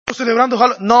celebrando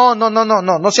Halloween.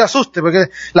 No se asuste, porque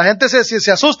la gente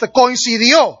se asusta.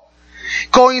 Coincidió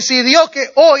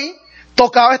que hoy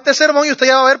tocaba este sermón y usted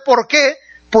ya va a ver por qué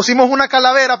pusimos una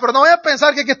calavera, pero no vaya a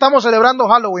pensar que estamos celebrando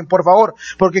Halloween, por favor,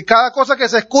 porque cada cosa que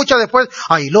se escucha después,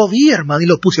 ahí lo vi, hermano, y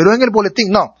lo pusieron en el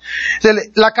boletín. No,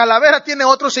 la calavera tiene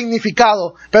otro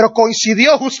significado, pero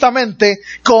coincidió justamente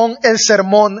con el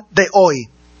sermón de hoy.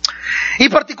 Y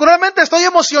particularmente estoy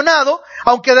emocionado,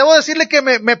 aunque debo decirle que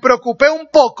me preocupé un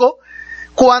poco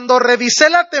cuando revisé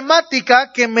la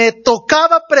temática que me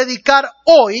tocaba predicar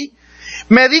hoy.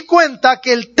 Me di cuenta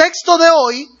que el texto de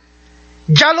hoy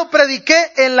ya lo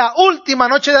prediqué en la última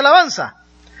noche de alabanza.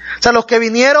 O sea, los que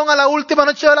vinieron a la última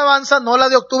noche de alabanza, no la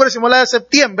de octubre, sino la de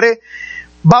septiembre,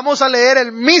 vamos a leer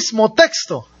el mismo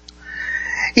texto.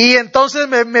 Y entonces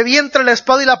me vi entre la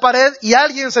espada y la pared y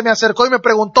alguien se me acercó y me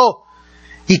preguntó,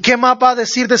 ¿y qué más va a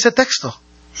decir de ese texto?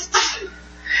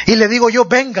 Y le digo yo,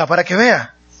 venga para que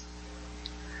vea.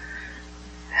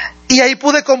 Y ahí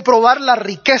pude comprobar la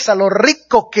riqueza, lo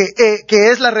rico que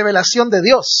es la revelación de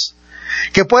Dios.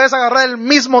 Que puedes agarrar el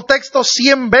mismo texto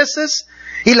 100 veces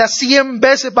y las 100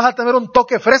 veces vas a tener un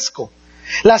toque fresco.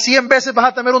 Las 100 veces vas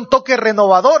a tener un toque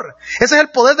renovador. Ese es el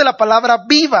poder de la palabra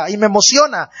viva y me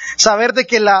emociona saber de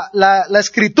que la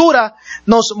Escritura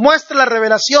nos muestra la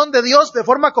revelación de Dios de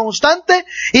forma constante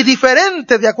y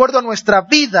diferente de acuerdo a nuestra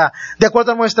vida, de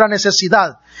acuerdo a nuestra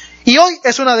necesidad. Y hoy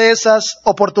es una de esas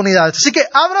oportunidades. Así que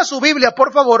abra su Biblia,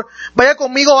 por favor, vaya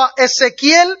conmigo a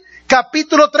Ezequiel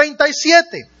capítulo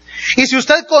 37. Y si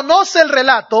usted conoce el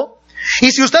relato,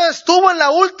 y si usted estuvo en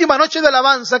la última noche de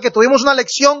alabanza, que tuvimos una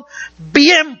lección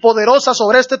bien poderosa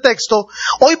sobre este texto,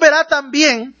 hoy verá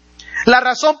también la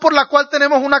razón por la cual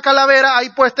tenemos una calavera ahí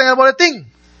puesta en el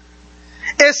boletín.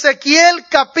 Ezequiel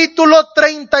capítulo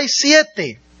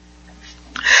 37,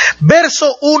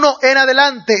 verso 1 en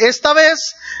adelante. Esta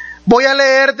vez voy a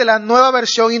leer de la Nueva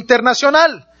Versión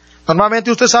Internacional. Normalmente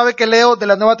usted sabe que leo de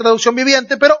la Nueva Traducción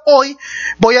Viviente, pero hoy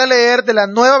voy a leer de la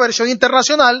Nueva Versión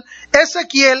Internacional,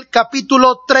 Ezequiel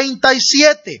capítulo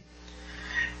 37.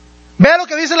 Vea lo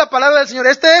que dice la palabra del Señor.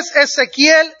 Este es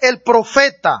Ezequiel el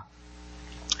profeta,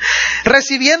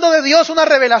 recibiendo de Dios una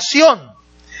revelación.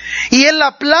 Y él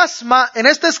la plasma en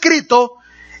este escrito,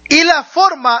 y la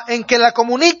forma en que la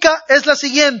comunica es la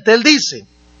siguiente. Él dice,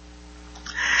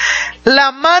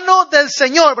 la mano del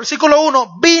Señor, versículo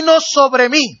 1, vino sobre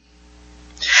mí.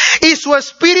 Y su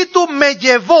espíritu me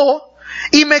llevó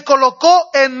y me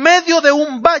colocó en medio de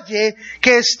un valle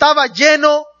que estaba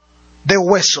lleno de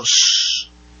huesos.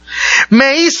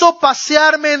 Me hizo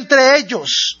pasearme entre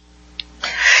ellos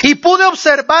y pude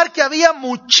observar que había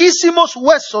muchísimos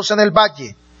huesos en el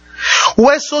valle.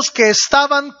 Huesos que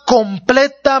estaban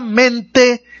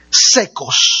completamente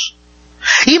secos.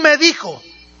 Y me dijo,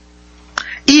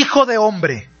 hijo de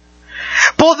hombre,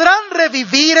 ¿podrán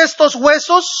revivir estos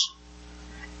huesos?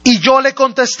 Y yo le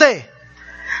contesté,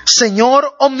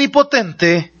 Señor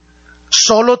omnipotente,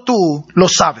 solo tú lo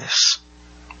sabes.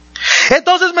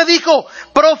 Entonces me dijo,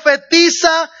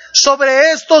 profetiza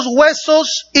sobre estos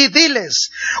huesos y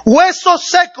diles, huesos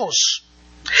secos,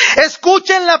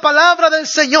 escuchen la palabra del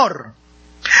Señor.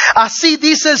 Así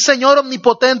dice el Señor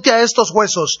omnipotente a estos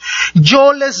huesos,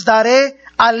 yo les daré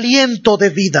aliento de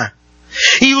vida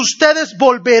y ustedes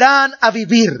volverán a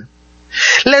vivir.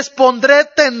 Les pondré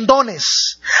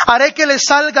tendones, haré que les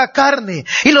salga carne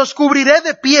y los cubriré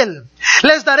de piel.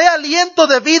 Les daré aliento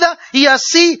de vida y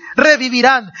así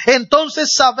revivirán.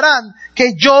 Entonces sabrán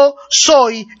que yo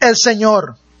soy el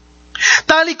Señor.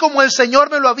 Tal y como el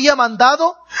Señor me lo había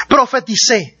mandado,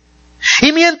 profeticé.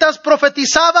 Y mientras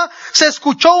profetizaba, se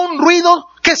escuchó un ruido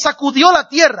que sacudió la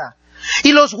tierra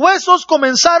y los huesos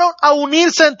comenzaron a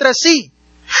unirse entre sí.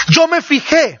 Yo me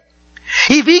fijé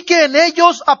y vi que en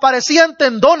ellos aparecían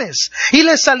tendones y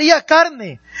les salía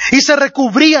carne y se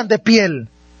recubrían de piel,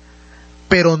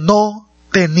 pero no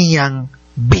tenían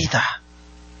vida.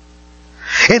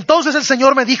 Entonces el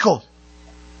Señor me dijo,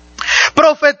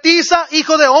 profetiza,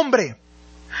 hijo de hombre,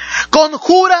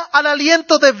 conjura al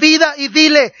aliento de vida y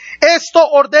dile, esto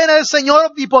ordena el Señor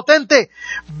omnipotente,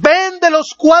 ven de los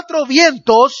 4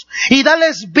 vientos y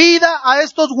dales vida a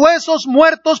estos huesos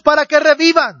muertos para que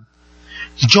revivan.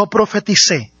 Yo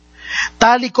profeticé,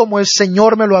 tal y como el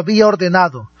Señor me lo había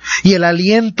ordenado, y el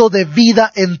aliento de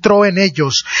vida entró en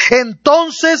ellos.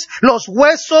 Entonces los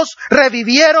huesos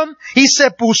revivieron y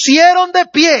se pusieron de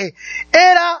pie.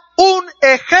 Era un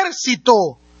ejército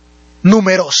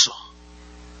numeroso.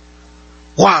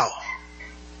 ¡Wow!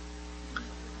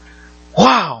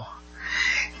 ¡Wow!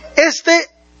 Este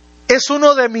es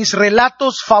uno de mis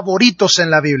relatos favoritos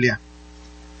en la Biblia.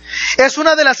 Es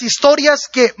una de las historias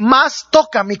que más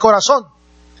toca mi corazón.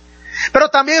 pero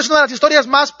también es una de las historias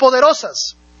más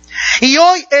poderosas. Y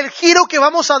hoy el giro que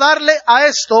vamos a darle a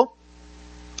esto,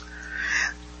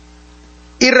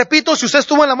 y repito, si usted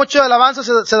estuvo en la noche de alabanza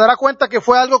se dará cuenta que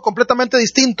fue algo completamente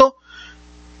distinto.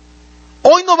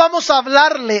 Hoy no vamos a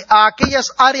hablarle a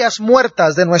aquellas áreas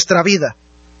muertas de nuestra vida.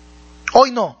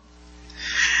 Hoy no.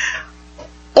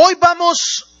 Hoy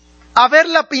vamos a ver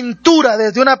la pintura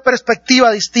desde una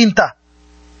perspectiva distinta.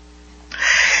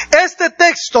 Este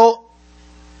texto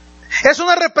es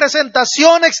una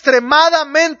representación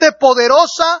extremadamente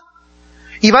poderosa,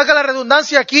 y valga la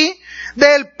redundancia aquí,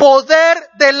 del poder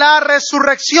de la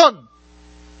resurrección.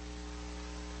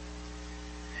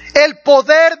 El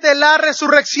poder de la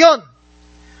resurrección.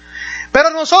 Pero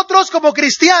nosotros como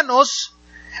cristianos,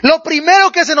 lo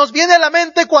primero que se nos viene a la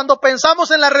mente cuando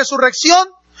pensamos en la resurrección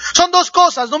son dos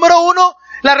cosas. Número uno,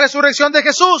 la resurrección de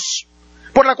Jesús,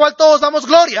 por la cual todos damos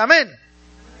gloria. Amén.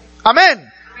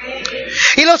 Amén.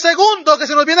 Y lo segundo que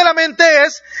se nos viene a la mente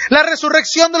es la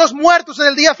resurrección de los muertos en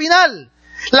el día final,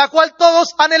 la cual todos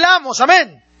anhelamos.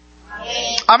 Amén.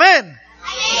 Amén.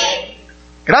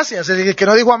 Gracias. El que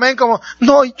no dijo amén como,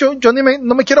 no, yo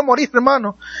no me quiero morir,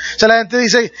 hermano. O sea, la gente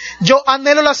dice, yo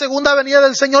anhelo la segunda venida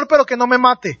del Señor, pero que no me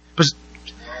mate. Pues,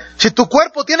 si tu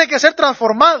cuerpo tiene que ser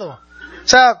transformado, o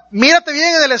sea, mírate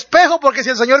bien en el espejo, porque si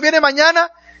el Señor viene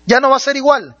mañana, ya no va a ser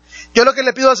igual. Yo lo que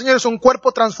le pido al Señor es un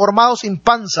cuerpo transformado sin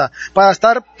panza, para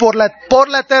estar por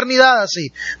la eternidad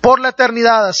así, por la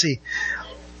eternidad así.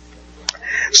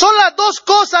 Son las dos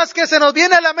cosas que se nos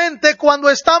viene a la mente cuando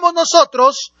estamos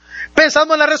nosotros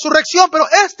pensando en la resurrección. Pero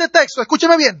este texto,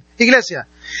 escúcheme bien, iglesia,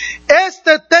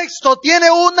 este texto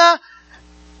tiene una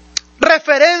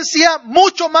referencia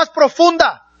mucho más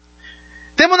profunda.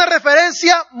 Tiene una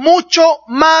referencia mucho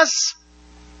más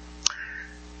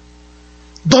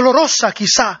dolorosa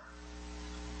quizá.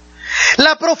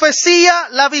 La profecía,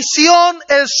 la visión,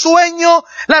 el sueño,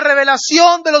 la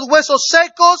revelación de los huesos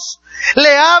secos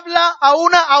le habla a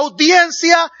una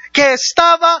audiencia que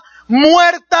estaba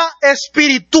muerta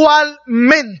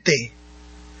espiritualmente.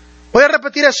 Voy a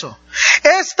repetir eso.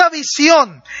 Esta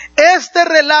visión, este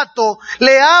relato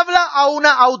le habla a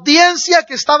una audiencia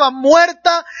que estaba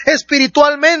muerta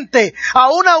espiritualmente, a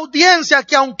una audiencia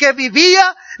que aunque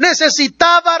vivía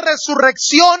necesitaba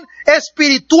resurrección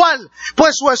espiritual,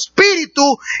 pues su espíritu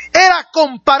era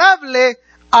comparable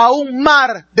a un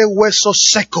mar de huesos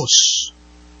secos.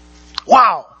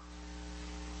 ¡Wow!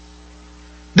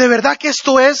 De verdad que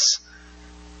esto es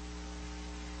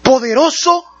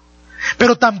poderoso,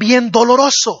 pero también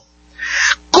doloroso.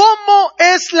 ¿Cómo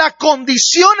es la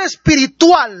condición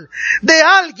espiritual de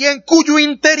alguien cuyo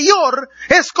interior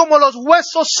es como los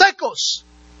huesos secos?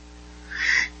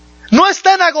 No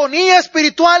está en agonía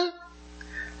espiritual,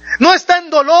 no está en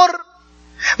dolor,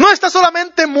 no está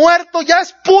solamente muerto, ya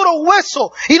es puro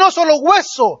hueso. Y no solo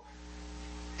hueso,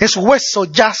 es hueso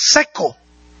ya seco.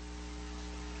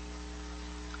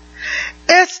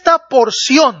 Esta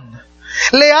porción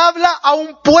le habla a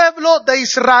un pueblo de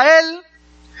Israel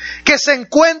que se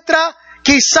encuentra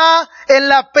quizá en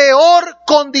la peor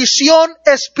condición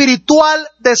espiritual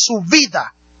de su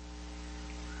vida.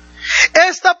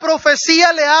 Esta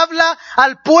profecía le habla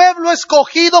al pueblo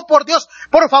escogido por Dios.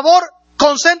 Por favor,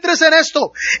 concéntrese en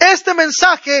esto. Este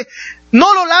mensaje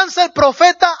no lo lanza el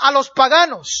profeta a los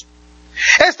paganos.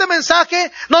 Este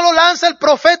mensaje no lo lanza el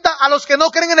profeta a los que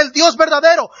no creen en el Dios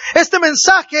verdadero. Este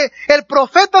mensaje el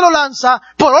profeta lo lanza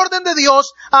por orden de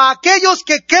Dios a aquellos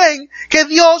que creen que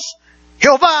Dios,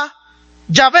 Jehová,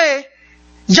 Yahvé,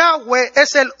 Yahweh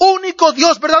es el único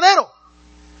Dios verdadero.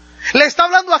 Le está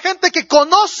hablando a gente que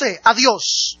conoce a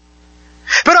Dios,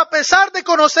 pero a pesar de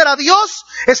conocer a Dios,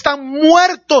 están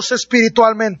muertos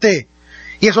espiritualmente.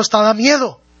 Y eso hasta da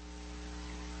miedo.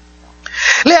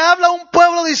 Le habla a un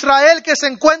pueblo de Israel que se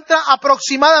encuentra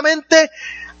aproximadamente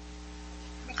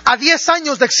a 10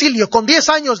 años de exilio, con 10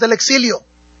 años del exilio.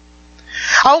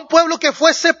 A un pueblo que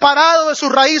fue separado de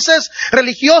sus raíces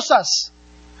religiosas,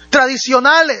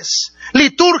 tradicionales,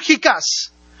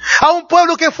 litúrgicas. A un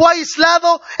pueblo que fue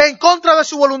aislado en contra de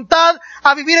su voluntad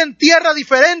a vivir en tierra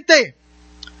diferente,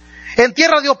 en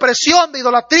tierra de opresión, de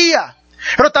idolatría.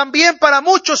 Pero también para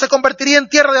muchos se convertiría en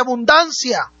tierra de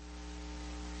abundancia.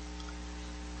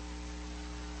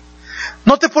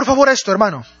 Note por favor esto,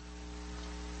 hermano.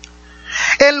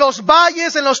 En los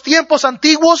valles, en los tiempos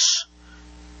antiguos,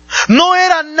 no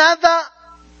era nada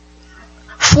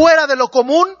fuera de lo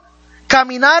común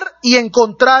caminar y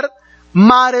encontrar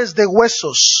mares de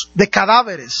huesos, de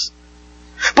cadáveres.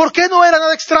 ¿Por qué no era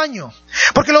nada extraño?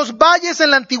 Porque los valles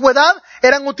en la antigüedad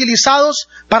eran utilizados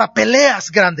para peleas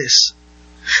grandes.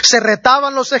 Se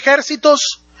retaban los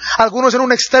ejércitos, algunos en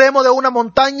un extremo de una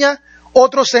montaña,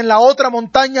 otros en la otra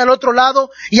montaña al otro lado,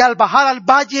 y al bajar al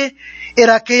valle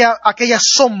era aquella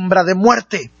sombra de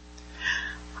muerte,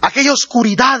 aquella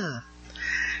oscuridad,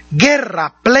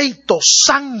 guerra, pleito,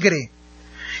 sangre.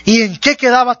 ¿Y en qué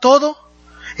quedaba todo?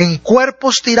 En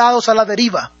cuerpos tirados a la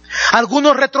deriva.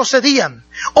 Algunos retrocedían,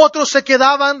 otros se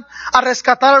quedaban a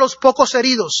rescatar a los pocos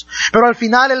heridos, pero al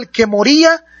final el que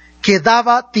moría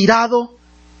quedaba tirado,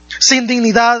 sin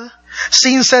dignidad,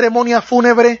 sin ceremonia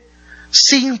fúnebre,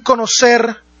 sin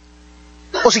conocer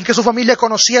o sin que su familia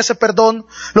conociese,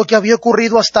 lo que había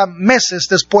ocurrido hasta meses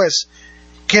después,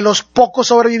 que los pocos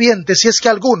sobrevivientes, si es que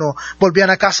alguno, volvían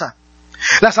a casa.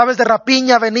 Las aves de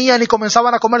rapiña venían y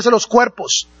comenzaban a comerse los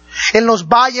cuerpos. En los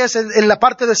valles, en la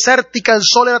parte desértica, el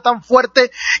sol era tan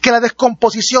fuerte que la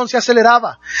descomposición se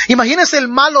aceleraba. Imagínense el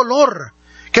mal olor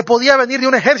que podía venir de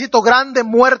un ejército grande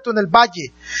muerto en el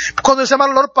valle. Cuando ese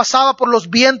mal olor pasaba por los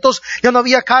vientos, ya no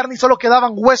había carne y solo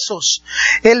quedaban huesos.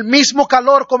 El mismo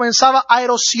calor comenzaba a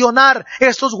erosionar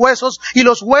estos huesos y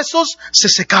los huesos se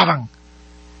secaban.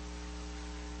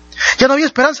 Ya no había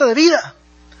esperanza de vida.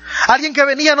 Alguien que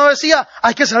venía no decía,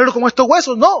 hay que salir con estos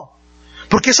huesos, no,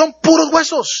 porque son puros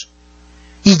huesos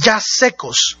y ya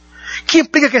secos. ¿Qué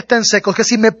implica que estén secos? Que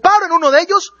si me paro en uno de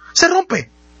ellos, se rompe,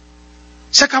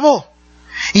 se acabó.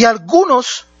 Y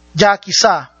algunos ya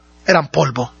quizá eran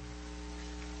polvo.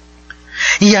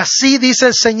 Y así dice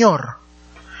el Señor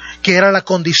que era la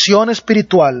condición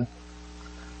espiritual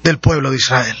del pueblo de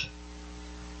Israel.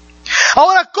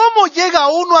 Ahora, ¿cómo llega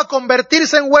uno a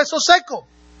convertirse en hueso seco?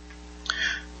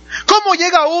 ¿Cómo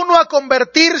llega uno a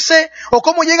convertirse o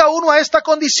cómo llega uno a esta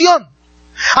condición?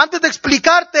 Antes de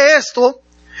explicarte esto,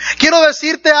 quiero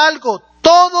decirte algo.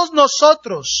 Todos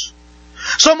nosotros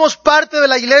somos parte de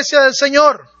la iglesia del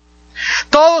Señor.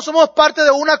 Todos somos parte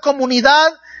de una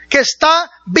comunidad que está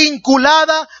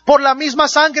vinculada por la misma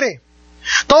sangre.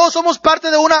 Todos somos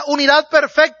parte de una unidad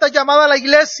perfecta llamada la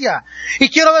iglesia. Y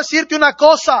quiero decirte una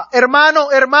cosa,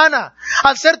 hermano, hermana.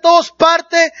 Al ser todos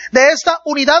parte de esta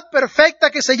unidad perfecta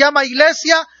que se llama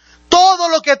iglesia, todo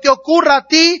lo que te ocurra a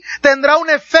ti tendrá un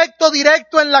efecto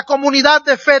directo en la comunidad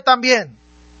de fe también.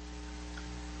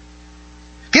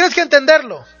 Tienes que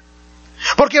entenderlo.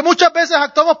 Porque muchas veces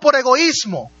actuamos por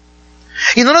egoísmo.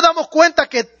 Y no nos damos cuenta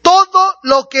que todo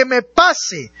lo que me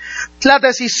pase, las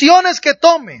decisiones que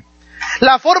tome,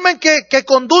 la forma en que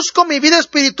conduzco mi vida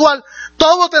espiritual,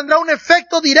 todo tendrá un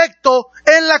efecto directo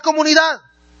en la comunidad.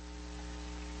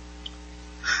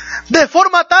 De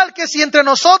forma tal que si entre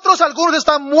nosotros algunos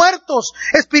están muertos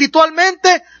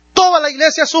espiritualmente, toda la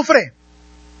iglesia sufre.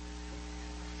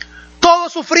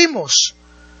 Todos sufrimos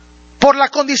por la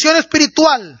condición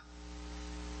espiritual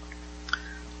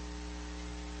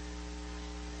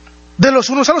de los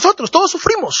unos a los otros. Todos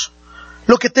sufrimos.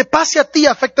 Lo que te pase a ti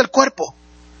afecta el cuerpo.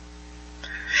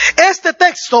 Este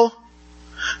texto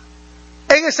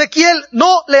en Ezequiel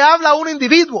no le habla a un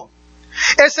individuo.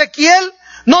 Ezequiel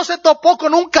no se topó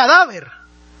con un cadáver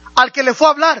al que le fue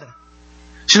a hablar,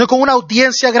 sino con una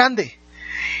audiencia grande.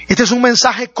 Este es un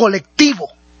mensaje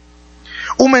colectivo.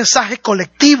 Un mensaje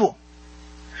colectivo.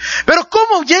 Pero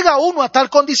 ¿cómo llega uno a tal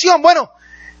condición? Bueno,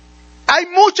 hay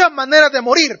muchas maneras de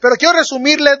morir, pero quiero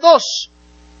resumirle dos.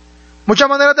 Muchas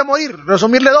maneras de morir,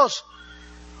 resumirle dos.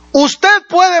 Usted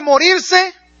puede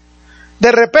morirse,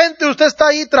 de repente usted está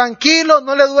ahí tranquilo,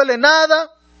 no le duele nada,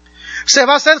 se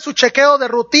va a hacer su chequeo de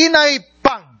rutina y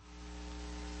 ¡pam!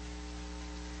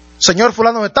 Señor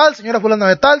fulano de tal, señora fulano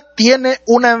de tal, tiene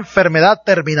una enfermedad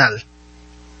terminal.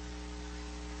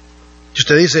 Y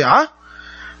usted dice,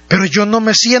 pero yo no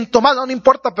me siento mal, no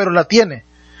importa, pero la tiene.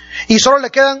 Y solo le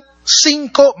quedan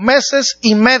 5 meses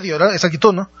y medio, ¿verdad?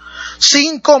 Exactitud, ¿no?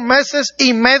 5 meses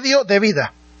y medio de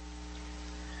vida.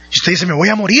 Y usted dice, ¿me voy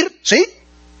a morir? ¿Sí?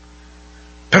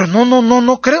 Pero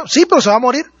no creo. Sí, pero se va a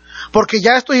morir, porque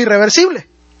ya esto es irreversible.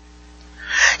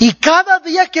 Y cada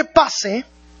día que pase,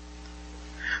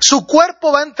 su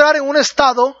cuerpo va a entrar en un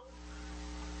estado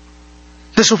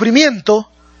de sufrimiento,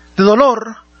 de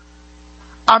dolor,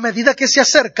 a medida que se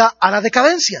acerca a la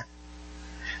decadencia.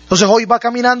 Entonces hoy va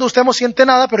caminando, usted no siente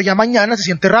nada, pero ya mañana se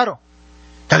siente raro.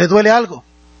 Ya le duele algo.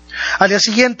 Al día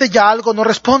siguiente ya algo no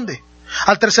responde.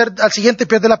 Al siguiente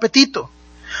pierde el apetito.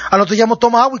 Al otro día no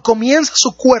toma agua y comienza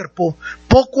su cuerpo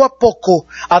poco a poco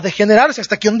a degenerarse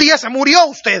hasta que un día se murió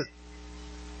usted.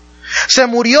 Se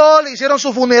murió, le hicieron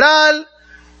su funeral,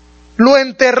 lo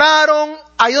enterraron,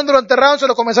 ahí donde lo enterraron se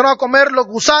lo comenzaron a comer los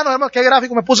gusanos, además qué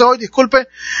gráfico me puse hoy, disculpe.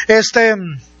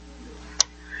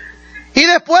 Y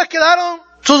después quedaron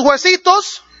sus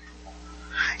huesitos,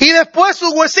 y después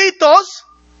sus huesitos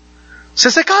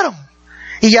se secaron.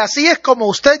 Y así es como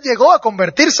usted llegó a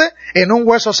convertirse en un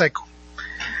hueso seco.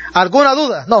 ¿Alguna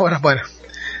duda? No, bueno.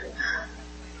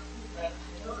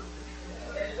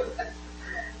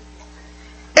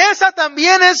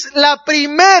 también es la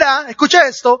primera, escucha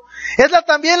esto,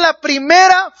 también la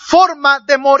primera forma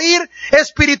de morir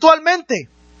espiritualmente.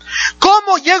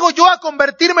 ¿Cómo llego yo a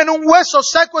convertirme en un hueso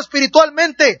seco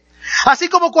espiritualmente? Así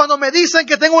como cuando me dicen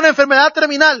que tengo una enfermedad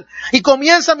terminal y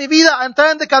comienza mi vida a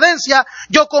entrar en decadencia,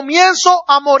 yo comienzo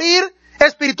a morir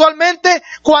espiritualmente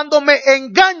cuando me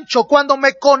engancho, cuando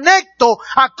me conecto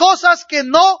a cosas que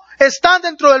no están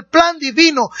dentro del plan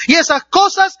divino. Y esas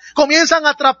cosas comienzan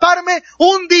a atraparme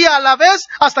un día a la vez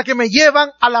hasta que me llevan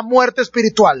a la muerte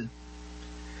espiritual.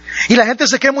 Y la gente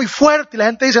se cree muy fuerte y la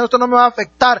gente dice, no, esto no me va a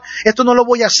afectar, esto no lo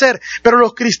voy a hacer. Pero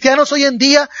los cristianos hoy en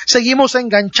día seguimos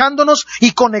enganchándonos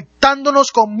y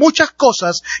conectándonos con muchas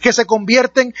cosas que se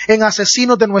convierten en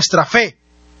asesinos de nuestra fe.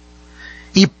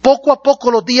 Y poco a poco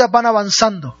los días van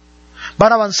avanzando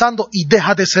y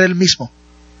dejas de ser el mismo.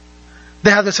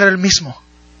 Dejas de ser el mismo.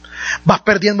 Vas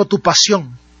perdiendo tu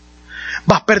pasión,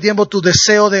 vas perdiendo tu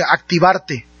deseo de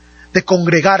activarte, de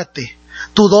congregarte.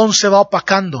 Tu don se va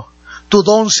opacando. Tu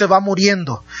don se va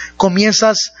muriendo,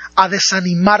 comienzas a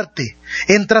desanimarte,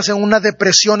 entras en una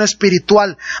depresión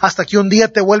espiritual, hasta que un día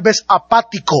te vuelves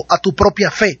apático a tu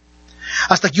propia fe,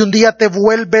 hasta que un día te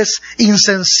vuelves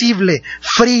insensible,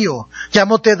 frío, ya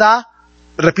no te da,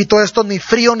 repito esto, ni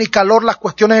frío ni calor las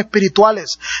cuestiones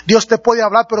espirituales. Dios te puede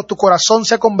hablar, pero tu corazón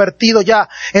se ha convertido ya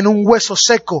en un hueso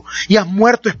seco y has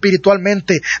muerto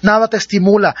espiritualmente. Nada te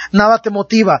estimula, nada te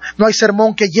motiva, no hay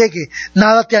sermón que llegue,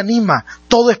 nada te anima,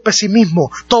 todo es pesimismo,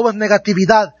 todo es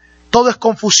negatividad, todo es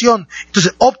confusión.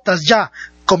 Entonces optas ya,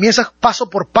 comienzas paso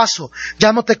por paso,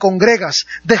 ya no te congregas,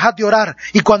 dejas de orar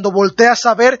y cuando volteas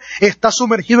a ver, estás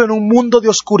sumergido en un mundo de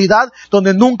oscuridad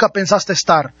donde nunca pensaste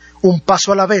estar. Un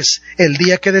paso a la vez, el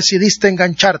día que decidiste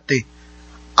engancharte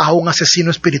a un asesino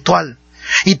espiritual.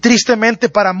 Y tristemente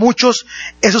para muchos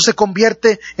eso se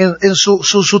convierte en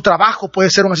su trabajo, puede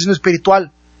ser un asesino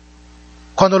espiritual.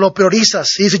 Cuando lo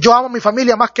priorizas y dices, yo amo a mi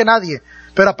familia más que nadie,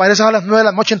 pero apareces a las 9 de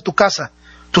la noche en tu casa,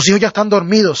 tus hijos ya están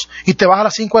dormidos y te vas a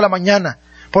las 5 de la mañana.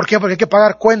 ¿Por qué? Porque hay que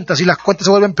pagar cuentas y las cuentas se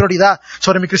vuelven prioridad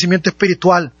sobre mi crecimiento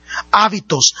espiritual.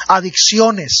 Hábitos,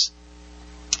 adicciones,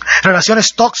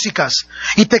 relaciones tóxicas.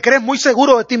 Y te crees muy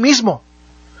seguro de ti mismo.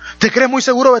 Te crees muy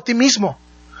seguro de ti mismo.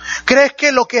 Crees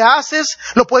que lo que haces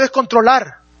lo puedes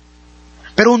controlar.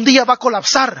 Pero un día va a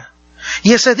colapsar.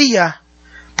 Y ese día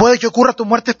puede que ocurra tu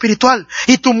muerte espiritual.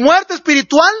 Y tu muerte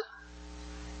espiritual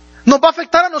nos va a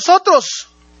afectar a nosotros.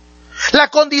 La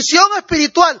condición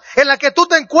espiritual en la que tú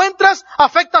te encuentras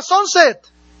afecta a Sunset.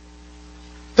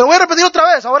 Te lo voy a repetir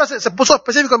otra vez, ahora se puso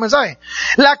específico el mensaje.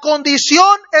 La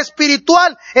condición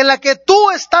espiritual en la que tú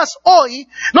estás hoy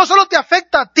no solo te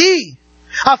afecta a ti,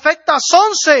 afecta a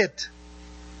Sunset.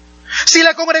 Si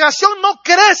la congregación no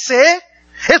crece,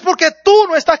 es porque tú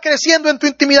no estás creciendo en tu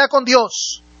intimidad con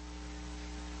Dios.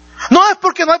 No es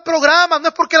porque no hay programas, no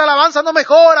es porque la alabanza no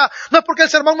mejora, no es porque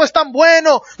el sermón no es tan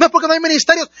bueno, no es porque no hay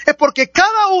ministerios, es porque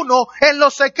cada uno en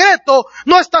lo secreto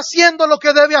no está haciendo lo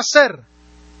que debe hacer.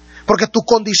 Porque tu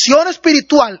condición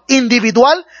espiritual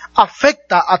individual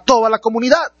afecta a toda la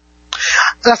comunidad.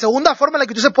 La segunda forma en la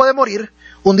que tú se puede morir,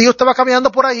 un día estaba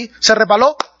caminando por ahí, se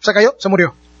resbaló, se cayó, se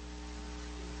murió.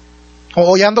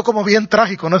 Hoy ando como bien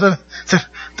trágico, ¿no?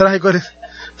 Trágico eres.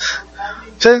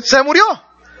 Se murió.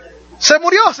 Se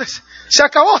murió, se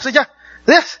acabó, ya.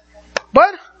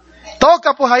 Bueno,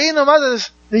 toca pues ahí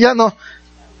nomás, ya no.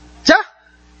 Ya.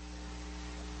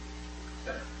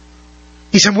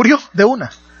 Y se murió de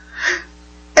una.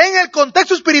 En el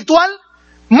contexto espiritual,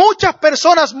 muchas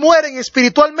personas mueren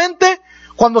espiritualmente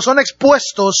cuando son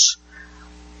expuestos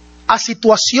a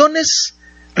situaciones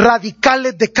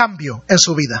radicales de cambio en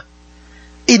su vida.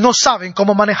 Y no saben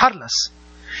cómo manejarlas.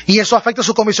 Y eso afecta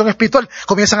su convicción espiritual.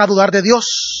 Comienzan a dudar de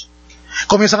Dios.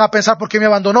 Comienzan a pensar, ¿por qué me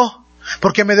abandonó?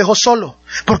 ¿Por qué me dejó solo?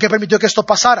 ¿Por qué permitió que esto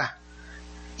pasara?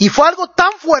 Y fue algo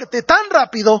tan fuerte, tan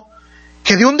rápido,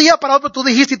 que de un día para otro tú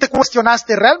dijiste y te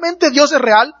cuestionaste, ¿realmente Dios es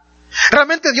real?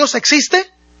 ¿Realmente Dios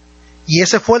existe? Y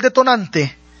ese fue el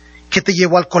detonante que te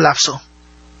llevó al colapso.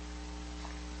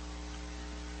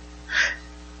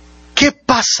 ¿Qué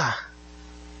pasa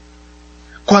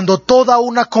cuando toda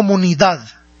una comunidad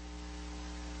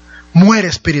muere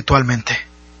espiritualmente?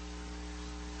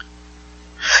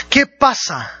 ¿Qué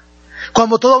pasa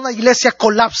cuando toda una iglesia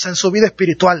colapsa en su vida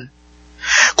espiritual?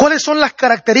 ¿Cuáles son las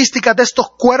características de estos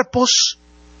cuerpos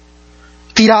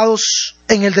tirados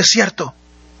en el desierto?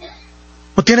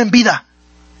 No tienen vida,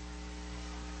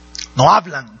 no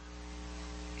hablan,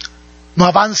 no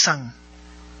avanzan,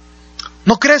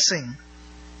 no crecen.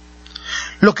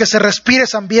 Lo que se respira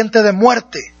es ambiente de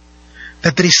muerte,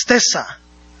 de tristeza,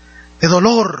 de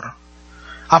dolor,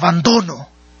 abandono,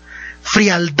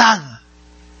 frialdad,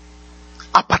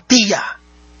 apatía.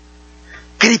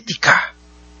 crítica,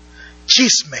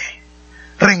 chisme,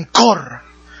 rencor,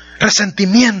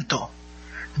 resentimiento,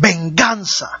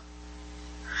 venganza.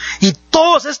 Y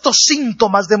todos estos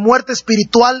síntomas de muerte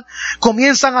espiritual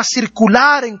comienzan a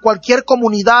circular en cualquier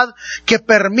comunidad que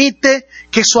permite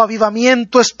que su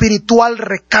avivamiento espiritual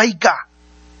recaiga.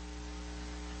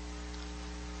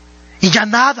 Y ya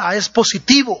nada es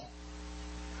positivo.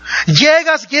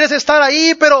 Llegas, quieres estar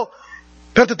ahí, pero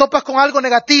te topas con algo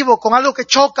negativo, con algo que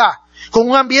choca, con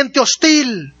un ambiente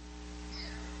hostil.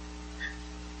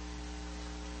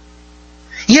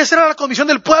 Y esa era la condición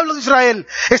del pueblo de Israel.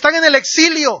 Están en el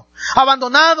exilio,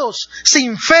 abandonados,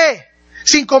 sin fe,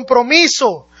 sin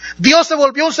compromiso. Dios se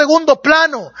volvió un segundo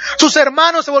plano. Sus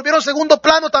hermanos se volvieron segundo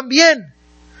plano también.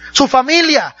 Su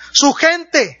familia, su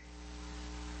gente.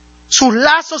 Sus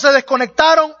lazos se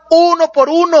desconectaron uno por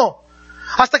uno,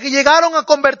 hasta que llegaron a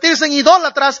convertirse en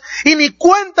idólatras y ni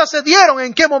cuenta se dieron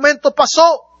en qué momento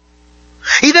pasó.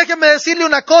 Y déjenme decirle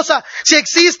una cosa, si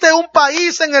existe un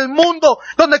país en el mundo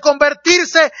donde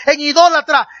convertirse en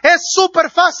idólatra es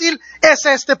súper fácil, es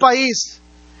este país.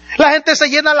 La gente se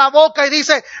llena la boca y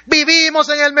dice, vivimos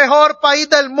en el mejor país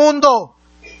del mundo.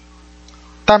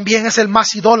 También es el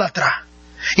más idólatra.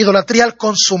 Idolatría al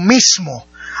consumismo,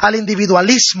 al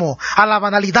individualismo, a la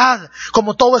banalidad.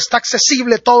 Como todo está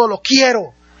accesible, todo lo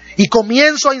quiero. Y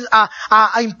comienzo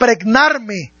a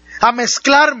impregnarme, a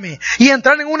mezclarme y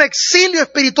entrar en un exilio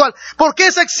espiritual. ¿Por qué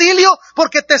ese exilio?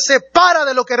 Porque te separa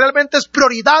de lo que realmente es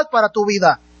prioridad para tu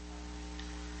vida,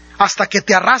 hasta que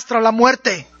te arrastra a la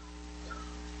muerte.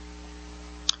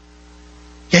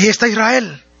 Y ahí está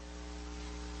Israel,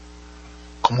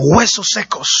 como huesos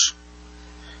secos.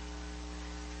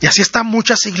 Y así están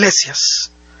muchas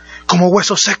iglesias, como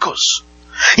huesos secos.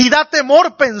 Y da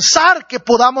temor pensar que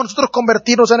podamos nosotros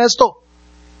convertirnos en esto.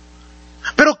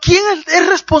 Pero ¿quién es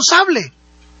responsable?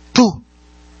 Tú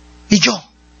y yo.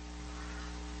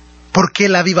 Porque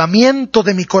el avivamiento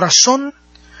de mi corazón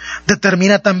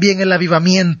determina también el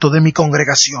avivamiento de mi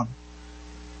congregación.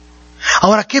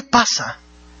 Ahora, ¿qué pasa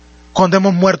cuando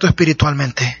hemos muerto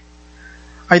espiritualmente?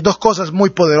 Hay dos cosas muy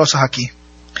poderosas aquí.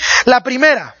 La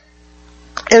primera,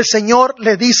 el Señor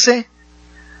le dice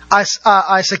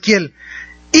a Ezequiel,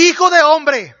 hijo de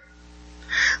hombre,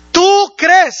 ¿tú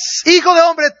crees, hijo de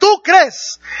hombre, tú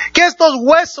crees que estos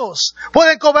huesos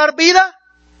pueden cobrar vida?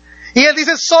 Y él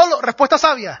dice respuesta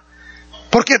sabia,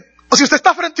 porque si usted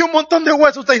está frente a un montón de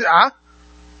huesos, usted dice,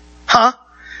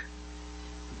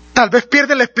 tal vez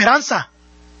pierde la esperanza.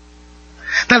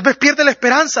 Tal vez pierde la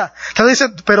esperanza. Tal vez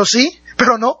dice, pero sí,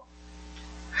 pero no.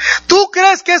 ¿Tú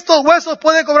crees que estos huesos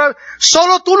pueden cobrar?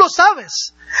 Solo tú lo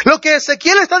sabes. Lo que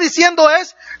Ezequiel está diciendo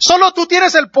es, solo tú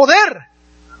tienes el poder.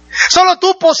 Solo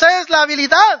tú posees la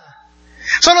habilidad.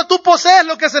 Solo tú posees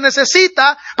lo que se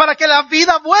necesita para que la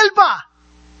vida vuelva.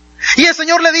 Y el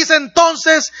Señor le dice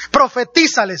entonces,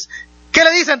 profetízales. ¿Qué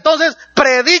le dice? Entonces,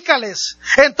 predícales.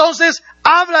 Entonces,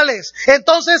 háblales.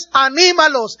 Entonces,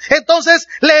 anímalos. Entonces,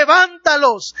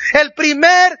 levántalos. El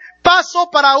primer paso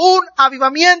para un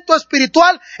avivamiento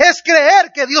espiritual es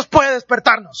creer que Dios puede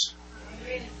despertarnos.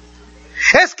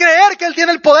 Es creer que Él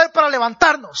tiene el poder para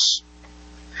levantarnos.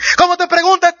 Como te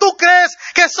pregunte, ¿tú crees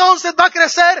que Sunset va a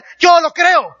crecer? Yo lo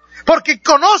creo, porque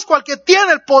conozco al que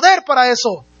tiene el poder para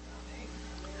eso.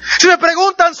 Si me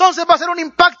preguntan, Sunset va a ser un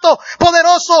impacto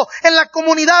poderoso en la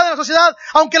comunidad, en la sociedad,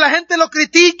 aunque la gente lo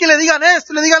critique, le digan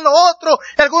esto, le digan lo otro,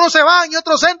 y algunos se van y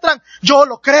otros entran. Yo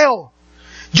lo creo,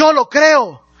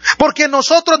 porque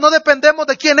nosotros no dependemos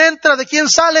de quién entra, de quién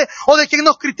sale o de quién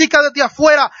nos critica desde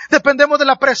afuera. Dependemos de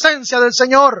la presencia del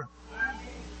Señor.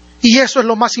 Y eso es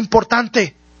lo más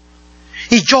importante.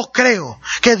 Y yo creo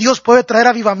que Dios puede traer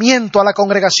avivamiento a la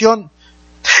congregación.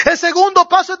 El segundo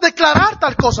paso es declarar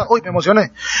tal cosa. Uy, me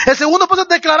emocioné. El segundo paso es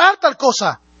declarar tal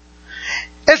cosa.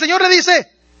 El Señor le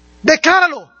dice,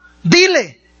 decláralo,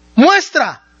 dile,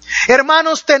 muestra.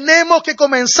 Hermanos, tenemos que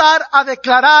comenzar a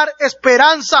declarar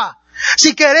esperanza.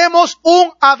 Si queremos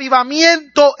un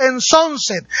avivamiento en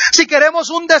Sunset, si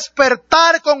queremos un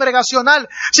despertar congregacional,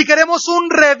 si queremos un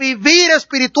revivir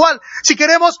espiritual, si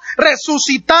queremos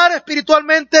resucitar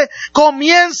espiritualmente,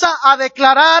 comienza a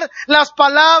declarar las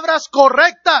palabras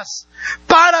correctas.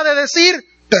 Para de decir,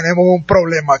 tenemos un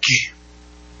problema aquí.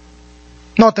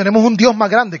 No, tenemos un Dios más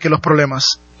grande que los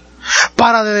problemas.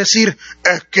 Para de decir,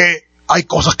 es que hay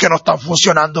cosas que no están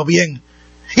funcionando bien.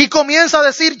 Y comienza a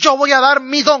decir, yo voy a dar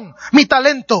mi don, mi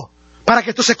talento, para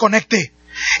que esto se conecte.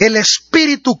 El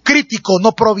espíritu crítico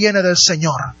no proviene del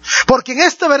Señor. Porque en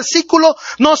este versículo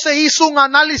no se hizo un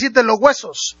análisis de los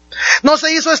huesos. No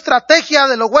se hizo estrategia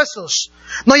de los huesos.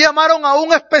 No llamaron a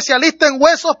un especialista en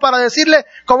huesos para decirle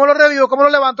cómo lo revivo, cómo lo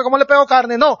levanto, cómo le pego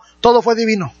carne. No, todo fue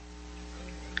divino.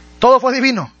 Todo fue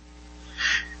divino.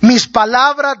 Mis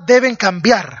palabras deben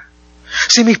cambiar.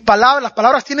 Si las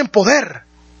palabras tienen poder.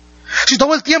 Si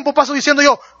todo el tiempo paso diciendo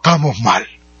yo, estamos mal.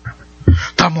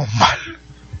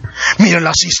 Miren, la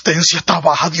asistencia está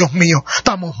baja, Dios mío,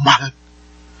 estamos mal.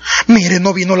 Miren,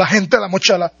 no vino la gente a la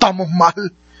mochila, estamos mal.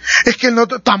 Es que no,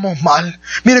 estamos mal.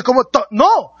 Mire cómo...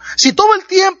 No, si todo el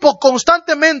tiempo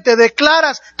constantemente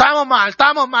declaras, estamos mal,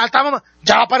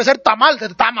 ya va a parecer está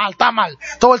mal.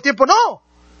 Todo el tiempo, no.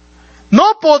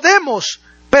 No podemos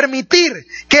permitir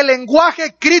que el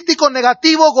lenguaje crítico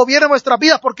negativo gobierne nuestras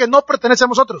vidas porque no pertenece a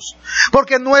nosotros.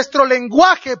 Porque nuestro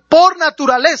lenguaje por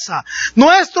naturaleza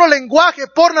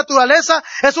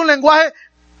es un lenguaje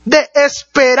de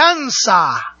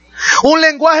esperanza. Un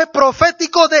lenguaje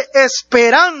profético de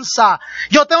esperanza.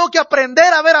 Yo tengo que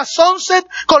aprender a ver a Sunset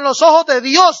con los ojos de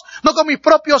Dios, no con mis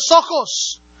propios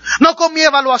ojos, no con mi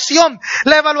evaluación.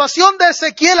 La evaluación de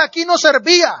Ezequiel aquí no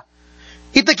servía.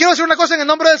 Y te quiero decir una cosa en el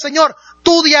nombre del Señor.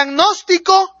 Tu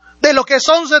diagnóstico de lo que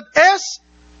Sunset es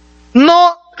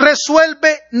no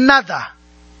resuelve nada.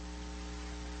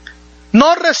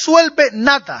 No resuelve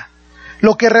nada.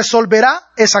 Lo que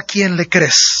resolverá es a quien le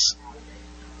crees.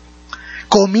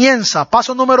 Comienza,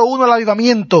 paso número 1 al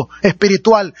avivamiento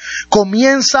espiritual.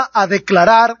 Comienza a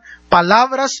declarar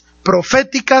palabras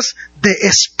proféticas de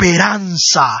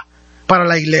esperanza para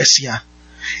la iglesia.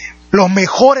 Los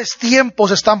mejores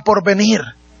tiempos están por venir.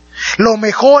 Lo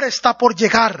mejor está por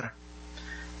llegar.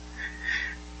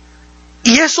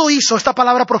 Y eso hizo esta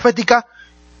palabra profética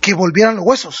que volvieran los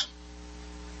huesos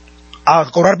a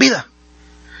cobrar vida.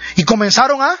 Y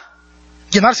comenzaron a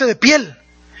llenarse de piel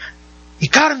y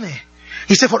carne.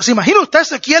 Y se imagina usted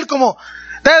Ezequiel como,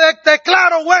 te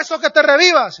declaro hueso que te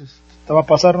revivas. Te va a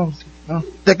pasar, ¿no?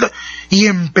 Y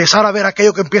empezar a ver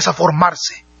aquello que empieza a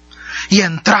formarse y a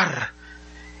entrar.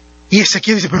 Y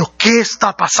Ezequiel dice, pero ¿qué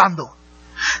está pasando?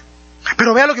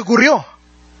 Pero vea lo que ocurrió.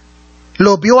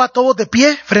 Lo vio a todos de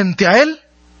pie frente a él,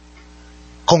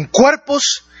 con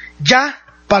cuerpos ya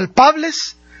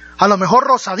palpables, a lo mejor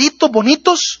rosaditos,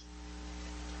 bonitos,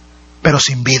 pero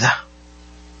sin vida.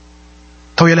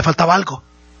 Todavía le faltaba algo.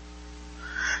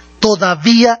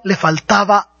 Todavía le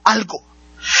faltaba algo.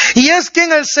 Y es que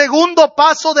en el segundo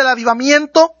paso del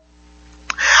avivamiento,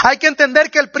 hay que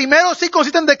entender que el primero sí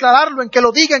consiste en declararlo, en que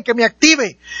lo diga, en que me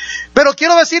active. Pero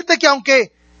quiero decirte que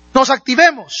aunque nos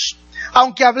activemos,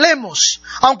 aunque hablemos,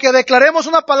 aunque declaremos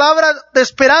una palabra de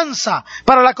esperanza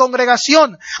para la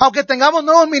congregación, aunque tengamos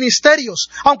nuevos ministerios,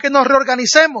 aunque nos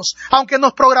reorganicemos, aunque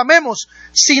nos programemos,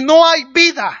 si no hay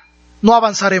vida, no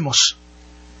avanzaremos.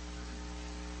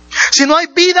 Si no hay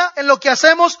vida en lo que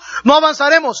hacemos, no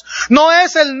avanzaremos. No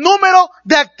es el número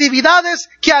de actividades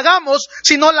que hagamos,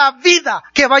 sino la vida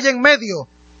que vaya en medio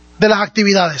de las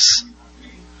actividades.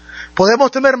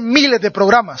 Podemos tener miles de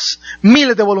programas,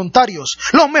 miles de voluntarios,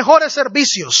 los mejores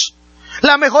servicios,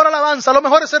 la mejor alabanza, los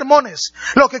mejores sermones,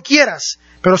 lo que quieras.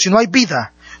 Pero si no hay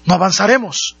vida, no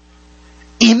avanzaremos.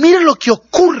 Y miren lo que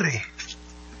ocurre.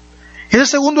 Es el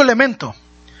segundo elemento.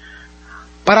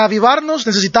 Para avivarnos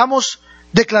necesitamos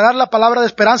declarar la palabra de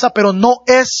esperanza, pero no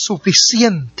es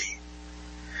suficiente.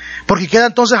 Porque queda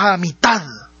entonces a la mitad.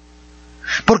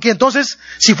 Porque entonces,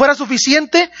 si fuera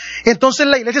suficiente, entonces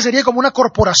la iglesia sería como una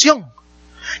corporación,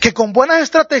 que con buenas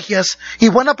estrategias y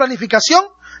buena planificación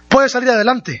puede salir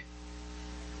adelante.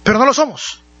 Pero no lo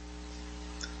somos.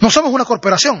 No somos una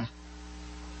corporación.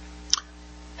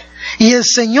 Y el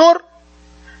Señor,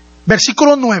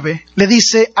 versículo 9, le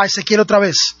dice a Ezequiel otra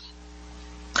vez.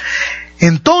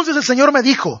 Entonces el Señor me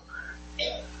dijo,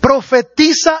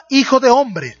 profetiza, hijo de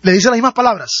hombre. Le dice las mismas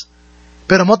palabras,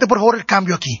 pero note por favor el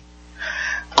cambio aquí.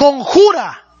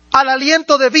 Conjura al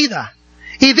aliento de vida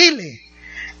y dile,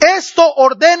 esto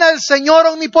ordena el Señor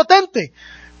omnipotente.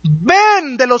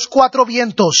 Ven de los 4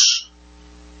 vientos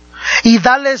y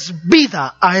dales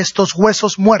vida a estos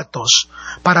huesos muertos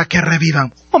para que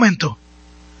revivan. Un momento.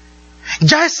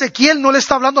 Ya Ezequiel no le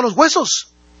está hablando a los huesos.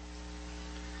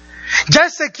 Ya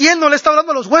Ezequiel no le está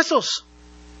hablando a los huesos.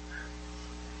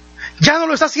 Ya no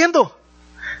lo está haciendo.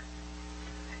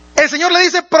 El Señor le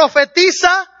dice,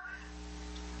 profetiza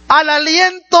al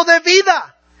aliento de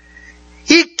vida.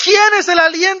 ¿Y quién es el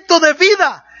aliento de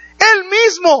vida? Él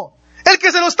mismo, el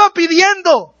que se lo está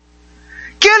pidiendo.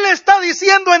 ¿Qué le está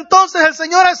diciendo entonces el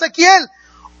Señor a Ezequiel?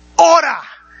 Ora,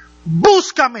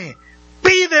 búscame,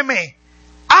 pídeme,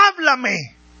 háblame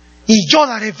y yo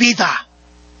daré vida.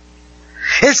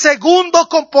 El segundo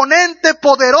componente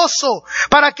poderoso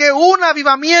para que un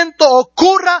avivamiento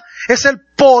ocurra es el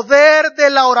poder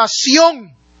de la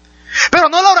oración. Pero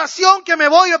no la oración que me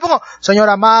voy y me pongo, Señor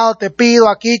amado, te pido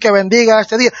aquí que bendiga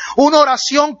este día. Una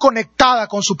oración conectada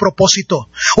con su propósito.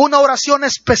 Una oración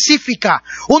específica.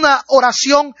 Una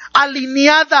oración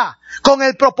alineada con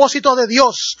el propósito de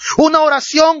Dios. Una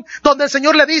oración donde el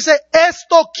Señor le dice,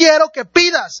 esto quiero que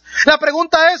pidas. La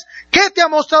pregunta es, ¿qué te ha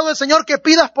mostrado el Señor que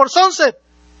pidas por Sunset?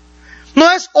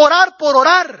 No es orar por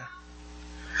orar.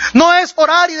 No es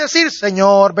orar y decir,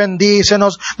 Señor,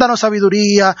 bendícenos, danos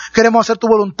sabiduría, queremos hacer tu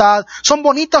voluntad. Son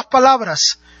bonitas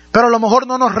palabras, pero a lo mejor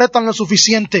no nos retan lo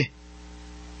suficiente.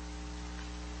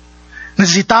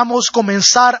 Necesitamos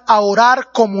comenzar a orar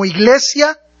como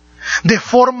iglesia de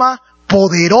forma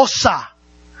poderosa,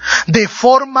 de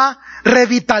forma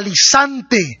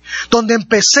revitalizante, donde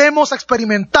empecemos a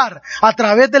experimentar a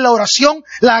través de la oración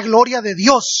la gloria de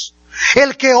Dios.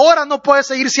 El que ora no puede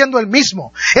seguir siendo el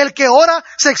mismo. El que ora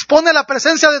se expone a la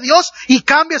presencia de Dios y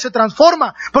cambia, se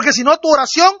transforma. Porque si no, tu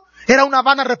oración era una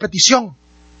vana repetición.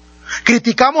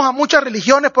 Criticamos a muchas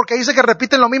religiones porque dicen que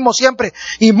repiten lo mismo siempre.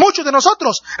 Y muchos de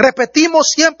nosotros repetimos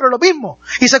siempre lo mismo.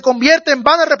 Y se convierte en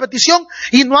vana repetición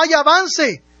y no hay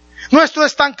avance. Nuestro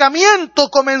estancamiento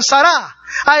comenzará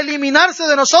a eliminarse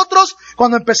de nosotros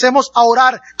cuando empecemos a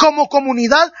orar como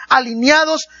comunidad,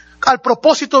 alineados al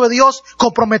propósito de Dios,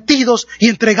 comprometidos y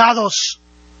entregados.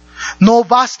 No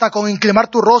basta con inclinar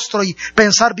tu rostro y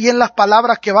pensar bien las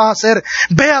palabras que vas a hacer.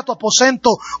 Ve a tu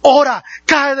aposento, ora,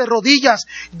 cae de rodillas,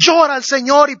 llora al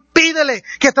Señor y pídele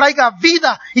que traiga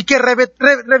vida y que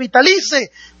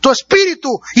revitalice tu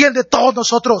espíritu y el de todos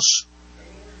nosotros.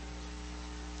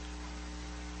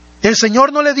 El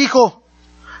Señor no le dijo,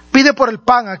 pide por el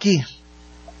pan aquí,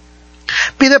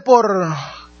 pide por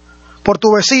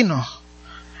tu vecino.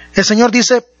 El Señor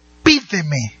dice,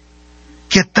 pídeme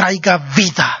que traiga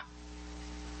vida.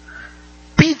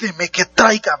 Pídeme que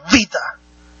traiga vida.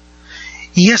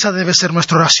 Y esa debe ser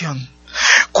nuestra oración.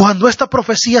 Cuando esta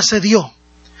profecía se dio,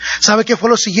 ¿sabe qué fue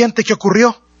lo siguiente que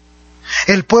ocurrió?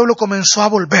 El pueblo comenzó a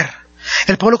volver.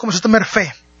 El pueblo comenzó a tener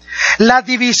fe. La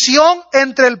división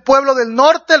entre el pueblo del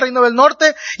norte, el reino del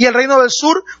norte y el reino del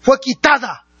sur fue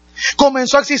quitada.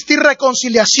 Comenzó a existir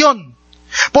reconciliación.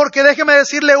 Porque déjeme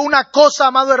decirle una cosa,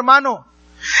 amado hermano.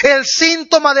 El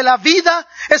síntoma de la vida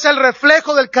es el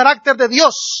reflejo del carácter de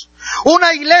Dios.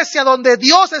 Una iglesia donde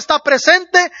Dios está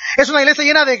presente es una iglesia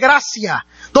llena de gracia,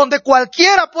 donde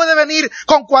cualquiera puede venir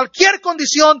con cualquier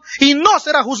condición y no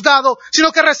será juzgado,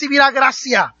 sino que recibirá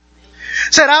gracia.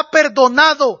 Será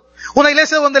perdonado. Una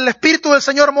iglesia donde el Espíritu del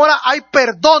Señor mora, hay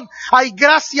perdón, hay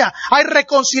gracia, hay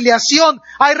reconciliación,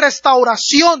 hay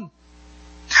restauración.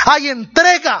 Hay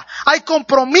entrega, hay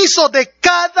compromiso de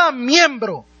cada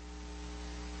miembro.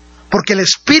 Porque el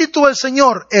Espíritu del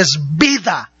Señor es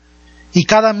vida y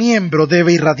cada miembro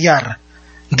debe irradiar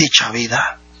dicha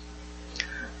vida.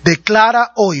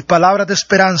 Declara hoy palabras de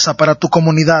esperanza para tu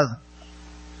comunidad,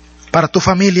 para tu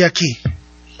familia aquí.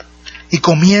 Y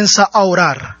comienza a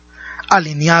orar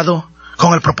alineado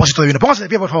con el propósito divino. Póngase de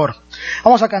pie, por favor.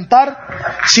 Vamos a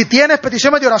cantar. Si tienes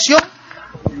peticiones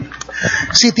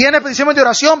de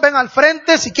oración, ven al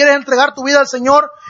frente. Si quieres entregar tu vida al Señor,